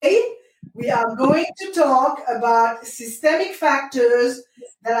We are going to talk about systemic factors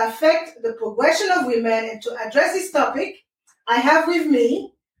that affect the progression of women. And to address this topic, I have with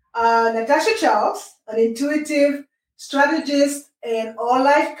me Natasha Charles, an intuitive strategist and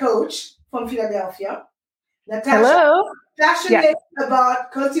all-life coach from Philadelphia. Natasha is passionate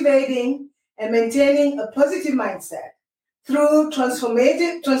about cultivating and maintaining a positive mindset through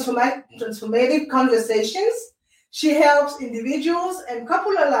transformative conversations. She helps individuals and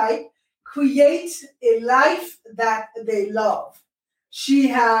couples alike create a life that they love. She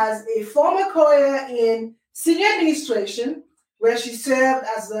has a former career in senior administration where she served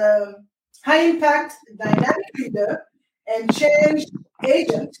as a high-impact dynamic leader and change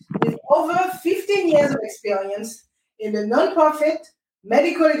agent with over 15 years of experience in the nonprofit,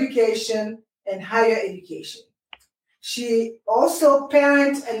 medical education, and higher education. She also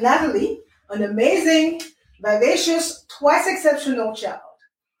parents Natalie, an amazing, vivacious, twice exceptional child.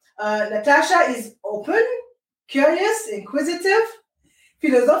 Natasha is open, curious, inquisitive,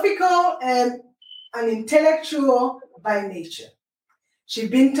 philosophical, and an intellectual by nature.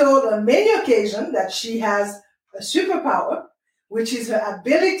 She's been told on many occasions that she has a superpower, which is her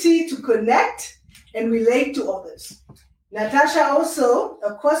ability to connect and relate to others. Natasha also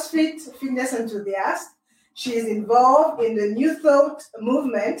a CrossFit fitness enthusiast. She is involved in the New Thought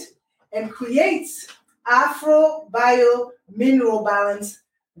movement and creates Afro Bio Mineral Balance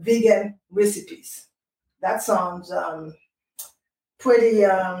vegan recipes. That sounds pretty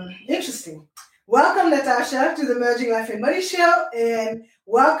interesting. Welcome, Natasha, to the Merging Life and Money Show, and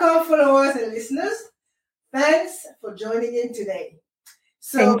welcome, followers and listeners. Thanks for joining in today.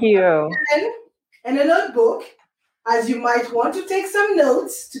 So, thank you. And a notebook, as you might want to take some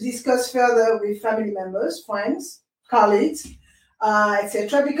notes to discuss further with family members, friends, colleagues,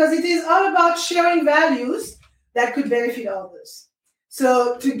 etc., because it is all about sharing values that could benefit others.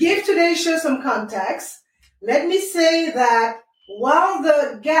 So to give today's show some context, let me say that while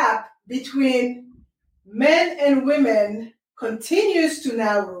the gap between men and women continues to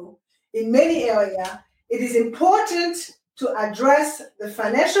narrow in many areas, it is important to address the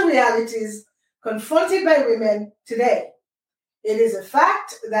financial realities confronted by women today. It is a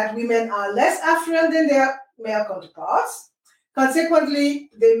fact that women are less affluent than their male counterparts. Consequently,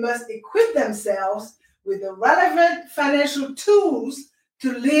 they must equip themselves with the relevant financial tools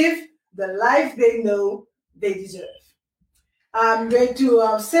to live the life they know they deserve. I'm going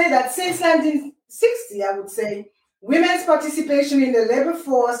to say that since 1960, I would say, women's participation in the labor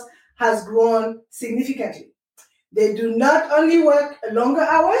force has grown significantly. They do not only work longer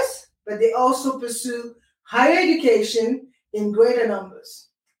hours, but they also pursue higher education in greater numbers.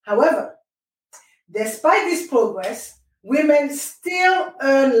 However, despite this progress, women still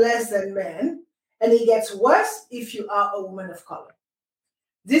earn less than men, and it gets worse if you are a woman of color.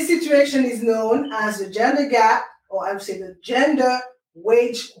 This situation is known as the gender gap, or I would say the gender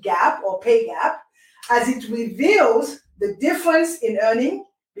wage gap or pay gap, as it reveals the difference in earning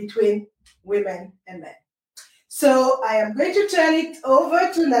between women and men. So I am going to turn it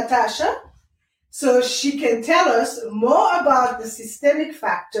over to Natasha so she can tell us more about the systemic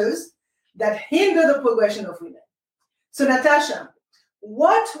factors that hinder the progression of women. So Natasha,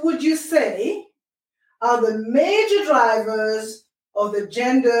 what would you say are the major drivers of the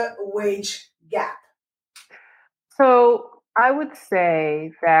gender wage gap? So I would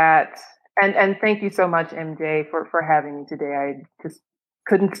say that, and thank you so much, MJ, for having me today. I just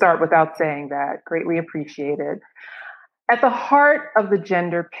couldn't start without saying that. Greatly appreciated. At the heart of the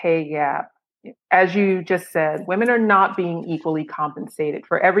gender pay gap, as you just said, women are not being equally compensated.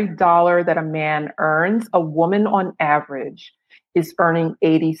 For every dollar that a man earns, a woman on average is earning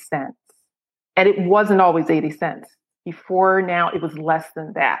 80 cents. And it wasn't always 80 cents. Before now, it was less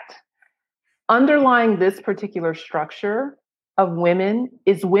than that. Underlying this particular structure of women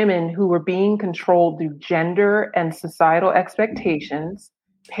is women who were being controlled through gender and societal expectations,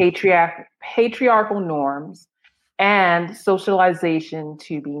 patriarchal norms, and socialization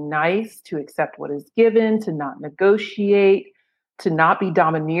to be nice, to accept what is given, to not negotiate, to not be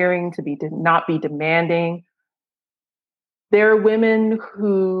domineering, to not be demanding. There are women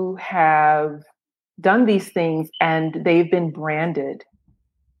who have done these things and they've been branded.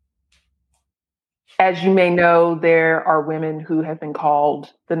 As you may know, there are women who have been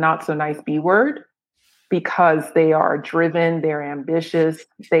called the not so nice B word because they are driven, they're ambitious,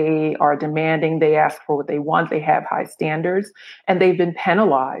 they are demanding, they ask for what they want, they have high standards, and they've been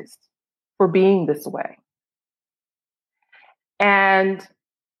penalized for being this way. And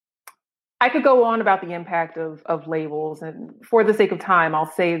I could go on about the impact of labels, and for the sake of time,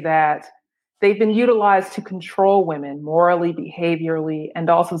 I'll say that They've been utilized to control women morally, behaviorally, and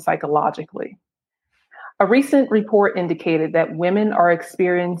also psychologically. A recent report indicated that women are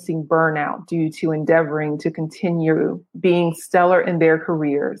experiencing burnout due to endeavoring to continue being stellar in their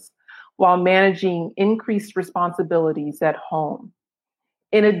careers while managing increased responsibilities at home.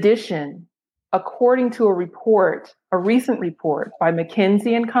 In addition, according to a recent report by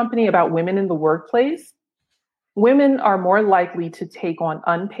McKinsey and Company about women in the workplace, women are more likely to take on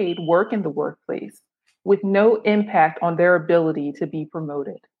unpaid work in the workplace with no impact on their ability to be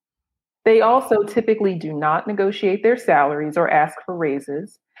promoted. They also typically do not negotiate their salaries or ask for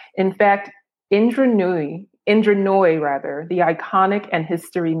raises. In fact, Indra Nooyi, the iconic and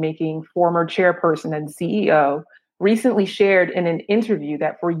history-making former chairperson and CEO, recently shared in an interview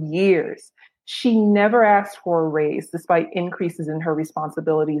that for years, she never asked for a raise despite increases in her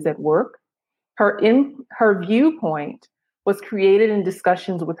responsibilities at work. Her viewpoint was created in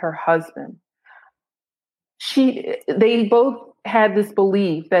discussions with her husband. They both had this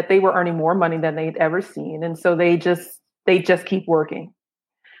belief that they were earning more money than they'd ever seen, and so they just keep working.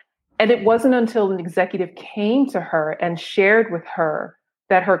 And it wasn't until an executive came to her and shared with her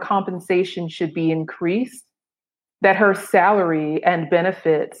that her compensation should be increased, that her salary and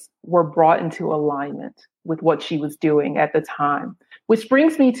benefits were brought into alignment with what she was doing at the time. Which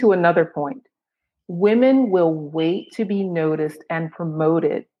brings me to another point. Women will wait to be noticed and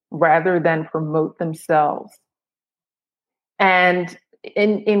promoted rather than promote themselves. And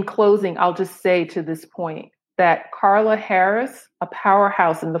in closing, I'll just say to this point that Carla Harris, a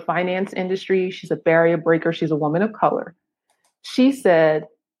powerhouse in the finance industry, she's a barrier breaker, she's a woman of color. She said,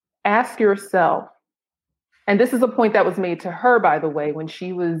 ask yourself, and this is a point that was made to her, by the way, when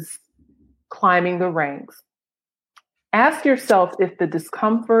she was climbing the ranks. Ask yourself if the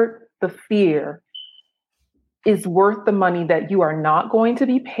discomfort, the fear, is worth the money that you are not going to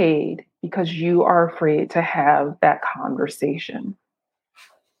be paid because you are afraid to have that conversation.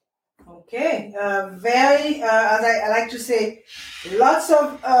 Okay, very, as I like to say, lots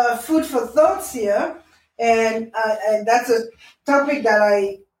of food for thoughts here. And that's a topic that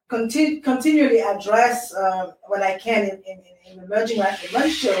I continually address when I can in Emerging Life and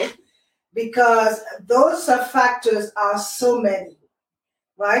Money Show, because those factors are so many,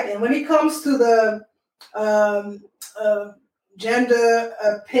 right? And when it comes to the gender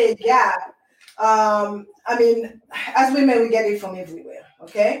pay gap, I mean, as women, we get it from everywhere,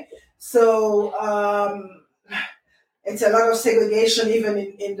 okay? So it's a lot of segregation even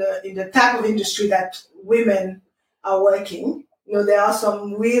in the type of industry that women are working. You know, there are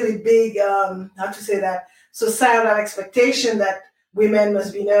some really big, societal expectation that women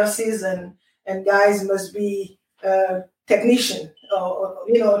must be nurses and guys must be technician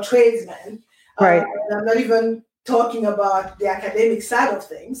or tradesmen. Right. And I'm not even talking about the academic side of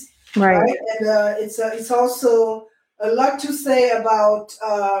things. Right. And it's also a lot to say about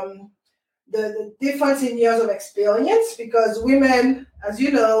the difference in years of experience, because women, as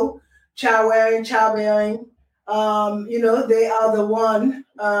you know, childbearing, they are the one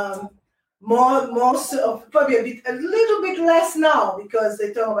probably a little bit less now because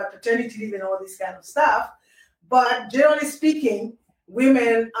they talk about paternity leave and all this kind of stuff. But generally speaking,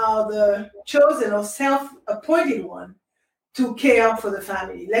 women are the chosen or self-appointed one to care for the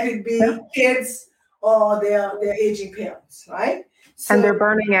family. Let it be kids or their aging parents, right? So, and they're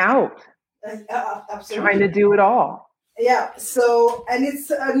burning out. Absolutely. Trying to do it all. Yeah. So, and it's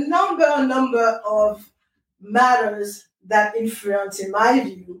a number of matters that influence, in my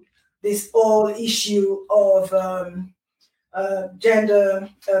view, this whole issue of gender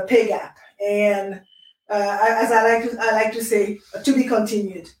pay gap. And as I like to say, to be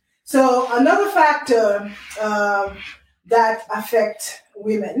continued. So another factor that affect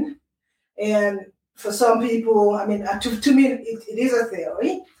women, and for some people, I mean, to me, it is a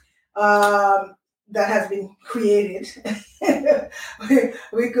theory that has been created.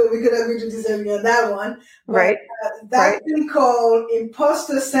 we could agree to disagree on that one. But, right. That thing called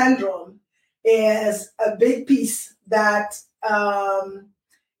imposter syndrome is a big piece that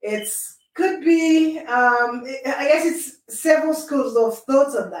could be, I guess it's several schools of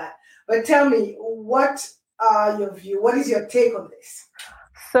thoughts on that. But tell me, what are your view? What is your take on this?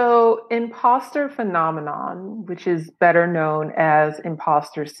 So imposter phenomenon, which is better known as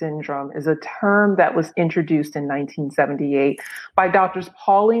imposter syndrome, is a term that was introduced in 1978 by doctors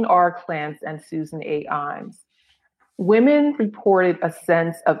Pauline R. Clance and Susan A. Imes. Women reported a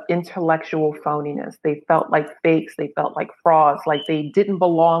sense of intellectual phoniness. They felt like fakes, they felt like frauds, like they didn't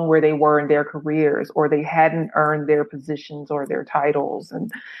belong where they were in their careers, or they hadn't earned their positions or their titles.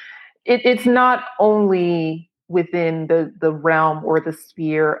 And it's not only within the realm or the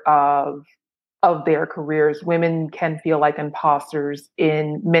sphere of of their careers. Women can feel like imposters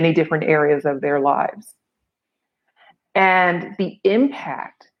in many different areas of their lives. And the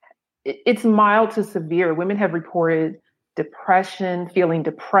impact, it's mild to severe. Women have reported depression, feeling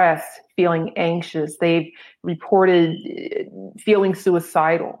depressed, feeling anxious. They've reported feeling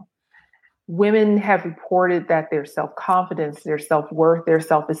suicidal. Women have reported that their self-confidence, their self-worth, their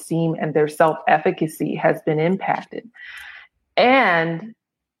self-esteem, and their self-efficacy has been impacted. And,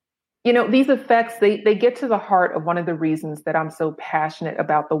 these effects, they get to the heart of one of the reasons that I'm so passionate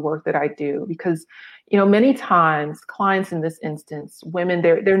about the work that I do, because, many times clients in this instance, women,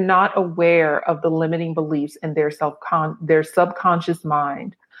 they're not aware of the limiting beliefs in their subconscious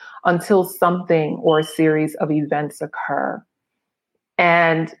mind until something or a series of events occur.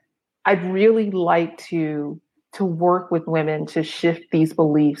 And I'd really like to work with women to shift these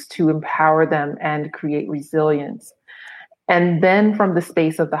beliefs, to empower them and create resilience. And then from the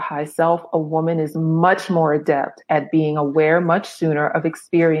space of the high self, a woman is much more adept at being aware much sooner of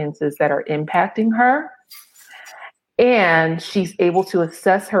experiences that are impacting her. And she's able to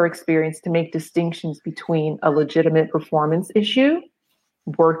assess her experience to make distinctions between a legitimate performance issue,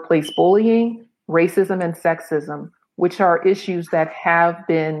 workplace bullying, racism, and sexism, which are issues that have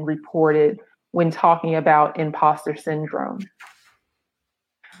been reported when talking about imposter syndrome.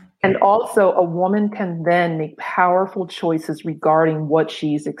 And also, a woman can then make powerful choices regarding what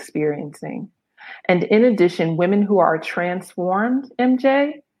she's experiencing. And in addition, women who are transformed,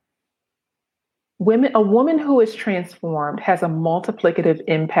 MJ, a woman who is transformed has a multiplicative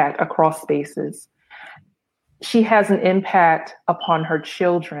impact across spaces. She has an impact upon her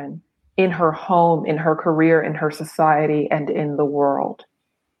children, in her home, in her career, in her society, and in the world.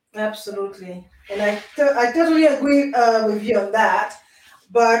 Absolutely. And I totally agree with you on that.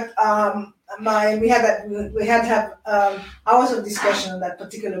 But we had to have hours of discussion on that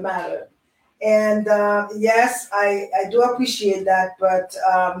particular matter. And yes, I do appreciate that. But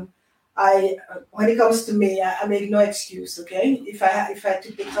when it comes to me, I make no excuse. Okay, if I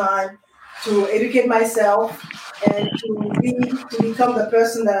took the time to educate myself and to become the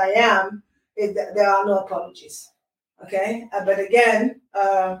person that I am, there are no apologies. Okay, but again.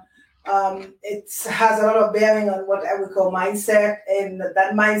 It has a lot of bearing on what I would call mindset, and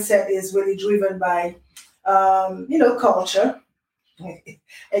that mindset is really driven by, culture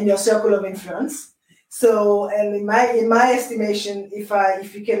and your circle of influence. So, and in my estimation,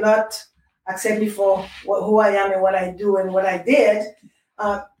 if you cannot accept me for who I am and what I do and what I did,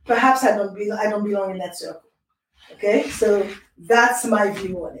 perhaps I don't belong in that circle. Okay, so that's my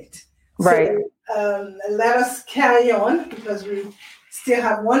view on it. Right. So, let us carry on, because we still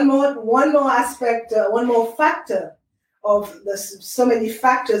have one more aspect, one more factor of the so many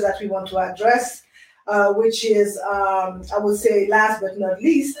factors that we want to address, which is, I would say, last but not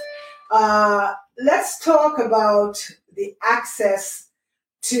least, let's talk about the access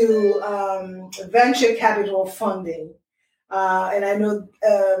to venture capital funding. And I know,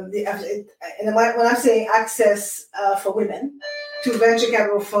 and when I'm saying access for women to venture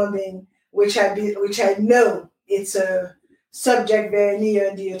capital funding, which I know it's a subject very near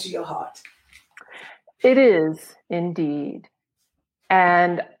and dear to your heart. It is indeed.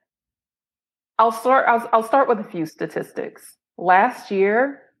 And I'll start with a few statistics. Last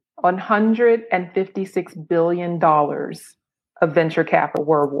year, $156 billion of venture capital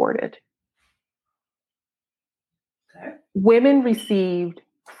were awarded. Okay. Women received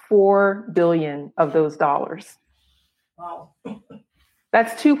 $4 billion of those dollars. Wow.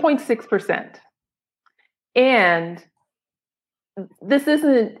 That's 2.6%. And this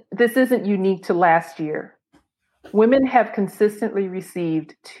isn't unique to last year. Women have consistently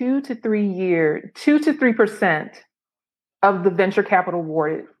received 2 to 3% of the venture capital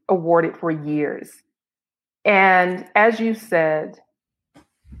awarded for years. And as you said,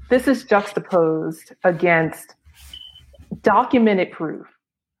 this is juxtaposed against documented proof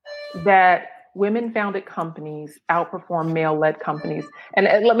that women-founded companies outperform male-led companies. And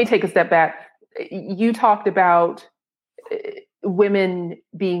let me take a step back. You talked about women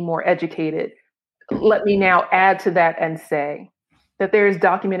being more educated. Let me now add to that and say that there is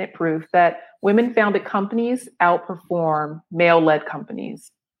documented proof that women-founded companies outperform male-led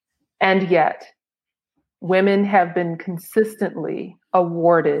companies. And yet, women have been consistently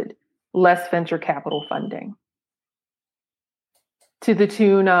awarded less venture capital funding to the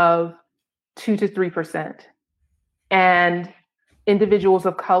tune of 2 to 3%. And individuals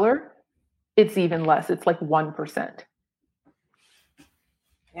of color, it's even less. It's like 1%.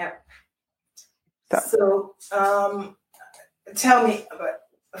 Yeah. So tell me,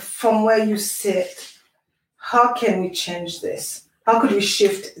 from where you sit, how can we change this? How could we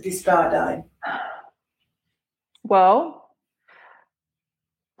shift this paradigm? Well,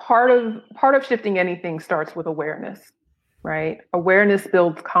 part of shifting anything starts with awareness, right? Awareness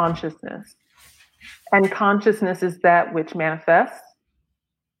builds consciousness. And consciousness is that which manifests,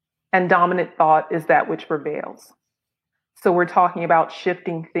 and dominant thought is that which prevails. So we're talking about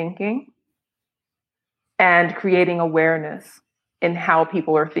shifting thinking and creating awareness in how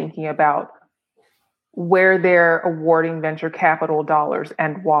people are thinking about where they're awarding venture capital dollars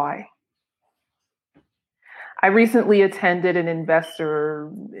and why. I recently attended an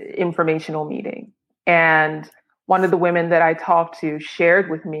investor informational meeting, and one of the women that I talked to shared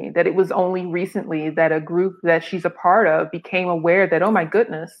with me that it was only recently that a group that she's a part of became aware that, oh my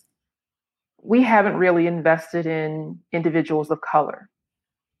goodness, we haven't really invested in individuals of color.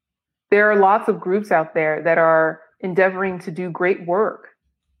 There are lots of groups out there that are endeavoring to do great work.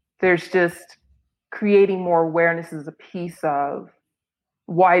 There's just creating more awareness is a piece of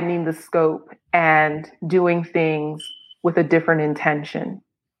widening the scope and doing things with a different intention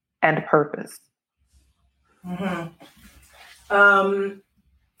and purpose. Mm-hmm.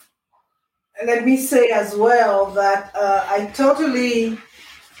 Let me say as well that I totally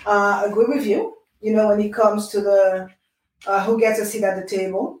agree with you, when it comes to the who gets a seat at the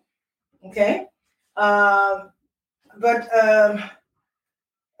table. Okay. But a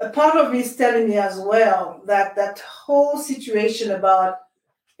part of me is telling me as well that whole situation about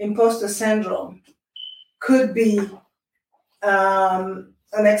imposter syndrome could be an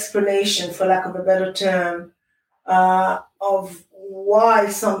explanation, for lack of a better term, of why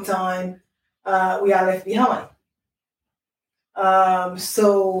sometimes we are left behind. And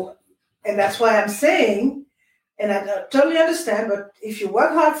that's why I'm saying, and I totally understand, but if you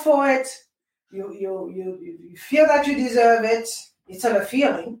work hard for it, you feel that you deserve it. It's not a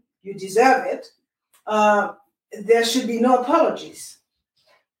feeling, you deserve it. There should be no apologies,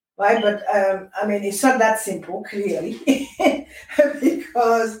 right? But it's not that simple, clearly,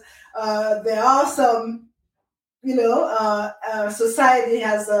 because there are some, society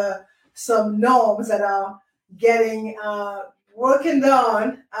has some norms that are getting working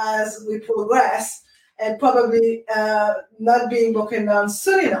on as we progress, and probably not being broken down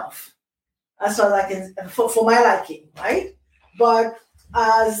soon enough, as far as I can, for my liking, right? But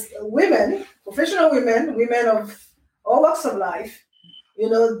as women, professional women of all walks of life,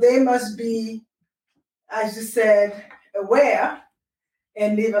 they must be, as you said, aware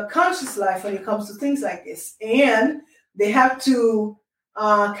and live a conscious life when it comes to things like this. And they have to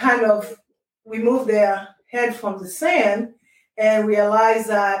kind of remove their head from the sand and realize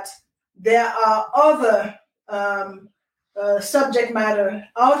that there are other subject matter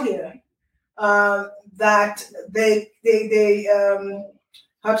out here that they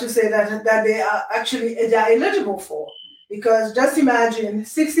how to say that they are actually eligible for. Because just imagine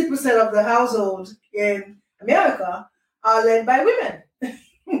 60% of the households in America are led by women.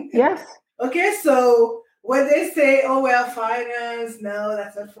 Yes. Okay, so when they say, "Oh, well, finance," no,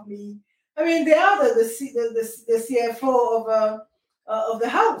 that's not for me. I mean, they are the CFO of the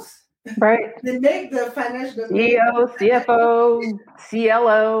house. Right. They make the financial CEO, CFO,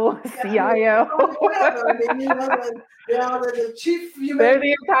 CLO, CIO. Whatever. I mean, they are the chief human. They're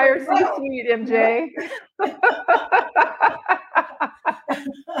the entire C-suite, MJ.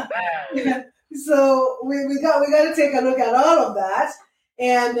 So we got to take a look at all of that,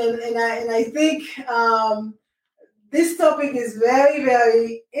 and I think this topic is very,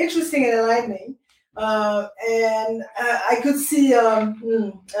 very interesting and enlightening. And I could see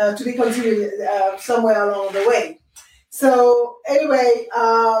to be continued somewhere along the way. So anyway,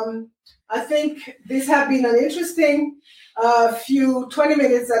 I think this has been an interesting few 20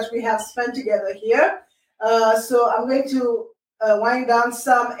 minutes that we have spent together here. So I'm going to wind down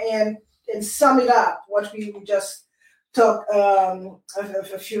some and sum it up, what we just talked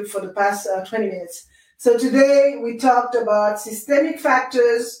a few for the past 20 minutes. So today we talked about systemic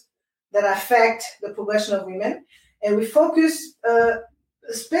factors that affect the progression of women, and we focused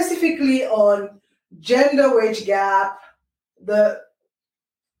specifically on gender wage gap, the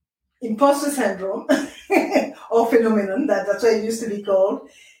imposter syndrome or phenomenon, that's what it used to be called,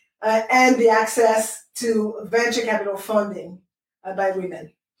 and the access to venture capital funding by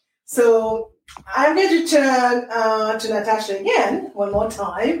women. So I'm going to turn to Natasha again one more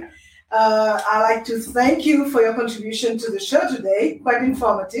time. I'd like to thank you for your contribution to the show today, quite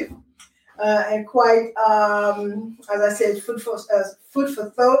informative. And quite, as I said, food for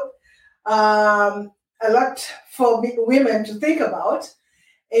thought. A lot for women to think about.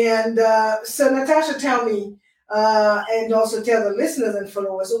 And so, Natasha, tell me, and also tell the listeners and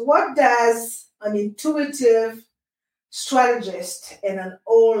followers, what does an intuitive strategist and an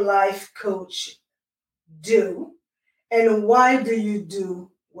all-life coach do and why do you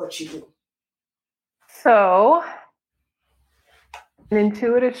do what you do? So, an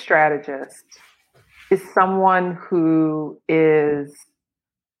intuitive strategist is someone who is,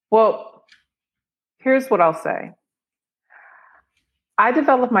 well, here's what I'll say. I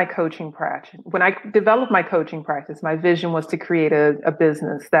developed my coaching practice. When I developed my coaching practice, my vision was to create a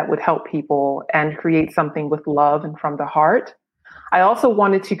business that would help people and create something with love and from the heart. I also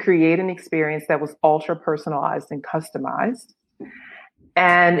wanted to create an experience that was ultra personalized and customized.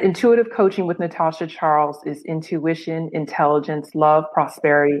 And intuitive coaching with Natasha Charles is intuition, intelligence, love,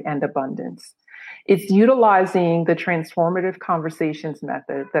 prosperity, and abundance. It's utilizing the transformative conversations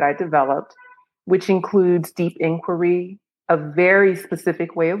method that I developed, which includes deep inquiry, a very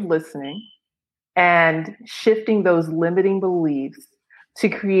specific way of listening, and shifting those limiting beliefs to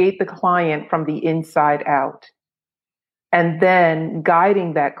create the client from the inside out. And then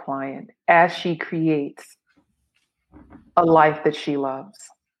guiding that client as she creates a life that she loves.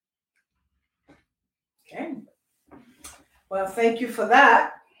 Okay. Well, thank you for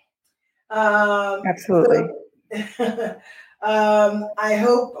that. Absolutely. I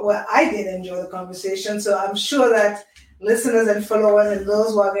hope, well, I did enjoy the conversation, so I'm sure that listeners and followers and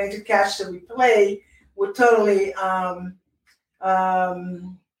those who are going to catch the replay would totally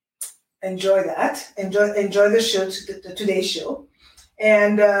enjoy that. Enjoy the show, today's show,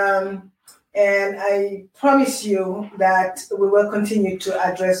 and I promise you that we will continue to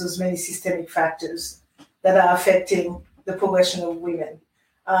address those many systemic factors that are affecting the progression of women.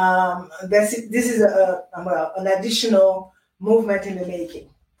 This is an additional movement in the making.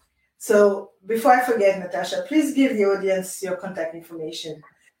 So before I forget, Natasha, please give the audience your contact information.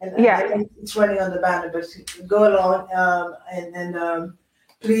 And it's running on the banner, but go along and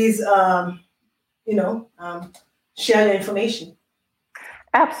please, share your information.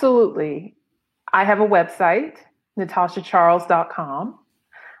 Absolutely. I have a website, natashacharles.com.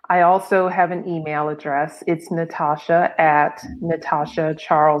 I also have an email address. It's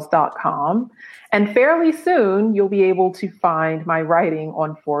natasha@natashacharles.com. And fairly soon, you'll be able to find my writing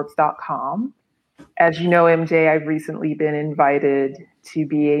on Forbes.com. As you know, MJ, I've recently been invited to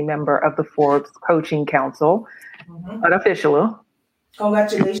be a member of the Forbes Coaching Council, unofficially.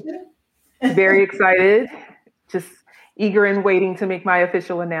 Congratulations. Very excited. Just eager and waiting to make my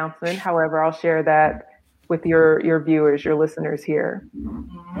official announcement. However, I'll share that with your viewers, your listeners here.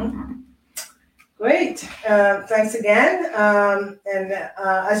 Great. Thanks again. And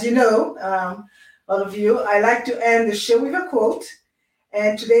as you know, all of you, I like to end the show with a quote.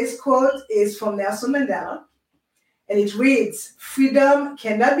 And today's quote is from Nelson Mandela. And it reads, "Freedom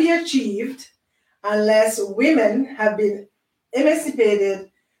cannot be achieved unless women have been emancipated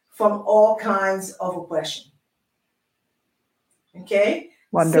from all kinds of oppression." Okay?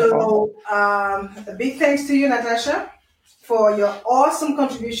 Wonderful. So a big thanks to you, Natasha, for your awesome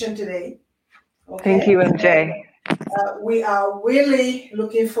contribution today. Okay? Thank you, MJ. We are really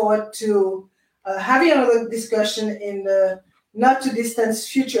looking forward to having another discussion in the not too distant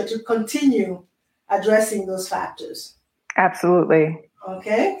future to continue addressing those factors. Absolutely.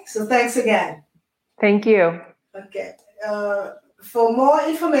 Okay, so thanks again. Thank you. Okay, for more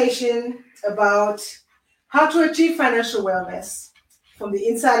information about how to achieve financial wellness from the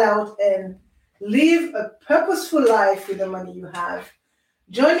inside out and live a purposeful life with the money you have,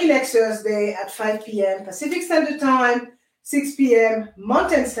 join me next Thursday at 5 p.m. Pacific Standard Time, 6 p.m.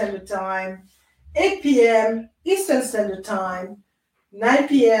 Mountain Standard Time, 8 p.m. Eastern Standard Time, 9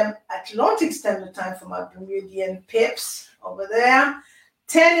 p.m. Atlantic Standard Time for my Bermudian pips over there,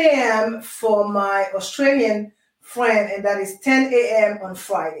 10 a.m. for my Australian friend, and that is 10 a.m. on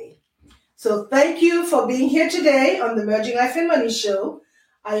Friday. So thank you for being here today on the Merging Life and Money Show.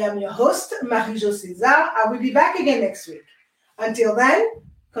 I am your host, Marie-Jo Cesar. I will be back again next week. Until then,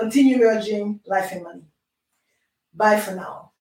 continue merging life and money. Bye for now.